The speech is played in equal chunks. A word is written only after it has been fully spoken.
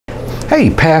Hey,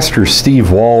 Pastor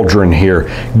Steve Waldron here.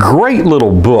 Great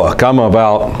little book. I'm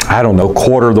about, I don't know,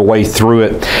 quarter of the way through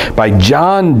it, by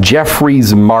John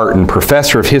Jeffries Martin,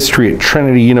 professor of history at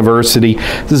Trinity University.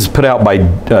 This is put out by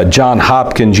Johns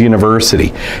Hopkins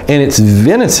University. And it's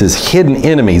Venice's Hidden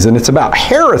Enemies. And it's about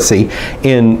heresy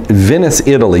in Venice,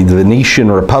 Italy, the Venetian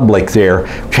Republic there,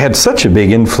 which had such a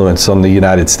big influence on the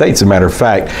United States, as a matter of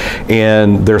fact,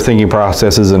 and their thinking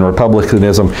processes and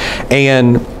republicanism.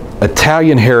 And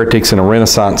Italian heretics in a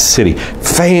Renaissance city.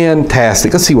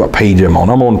 Fantastic. Let's see what page I'm on.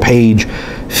 I'm on page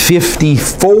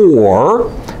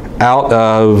 54 out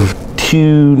of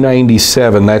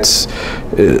 297. That's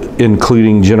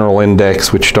including General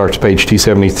Index, which starts page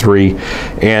 273,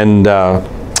 and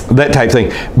that type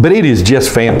thing. But it is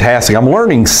just fantastic. I'm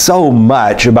learning so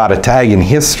much about Italian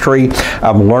history.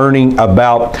 I'm learning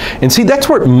about, and see, that's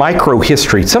where micro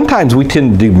history, sometimes we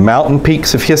tend to do mountain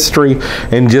peaks of history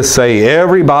and just say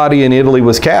everybody in Italy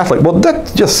was Catholic. Well,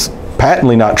 that's just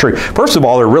patently not true. First of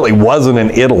all, there really wasn't an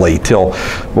Italy till,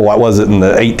 well, what was it, in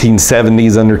the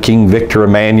 1870s under King Victor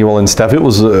Emmanuel and stuff. It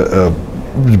was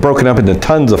broken up into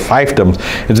tons of fiefdoms.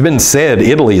 It's been said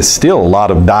Italy is still a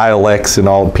lot of dialects and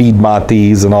all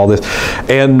Piedmontese and all this.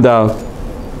 And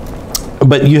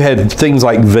but you had things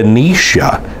like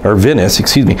Venice,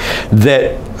 excuse me,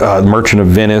 that Merchant of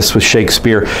Venice with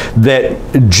Shakespeare, that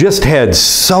just had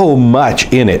so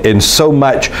much in it and so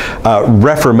much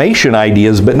Reformation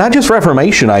ideas, but not just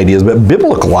Reformation ideas, but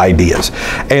biblical ideas.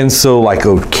 And so like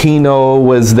Okino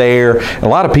was there. A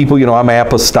lot of people, you know, I'm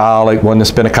apostolic, one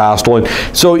is Pentecostal. And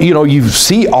so, you know, you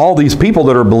see all these people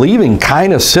that are believing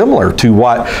kind of similar to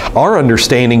what our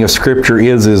understanding of Scripture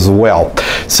is as well.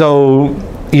 So,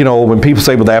 you know, when people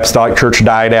say, well, the apostolic church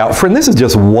died out, friend, this is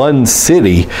just one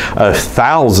city of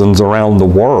thousands around the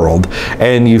world.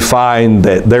 And you find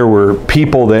that there were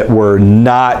people that were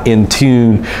not in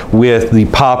tune with the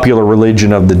popular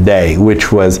religion of the day,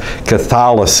 which was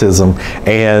Catholicism,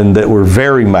 and that were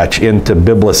very much into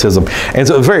Biblicism. And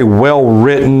so it's very well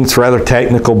written. It's a rather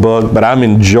technical book, but I'm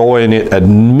enjoying it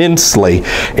immensely.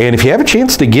 And if you have a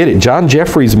chance to get it, John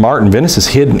Jeffries Martin, Venice's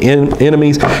Hidden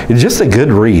Enemies, it's just a good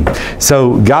read.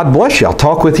 So God bless you. I'll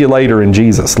talk with you later in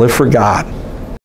Jesus. Live for God.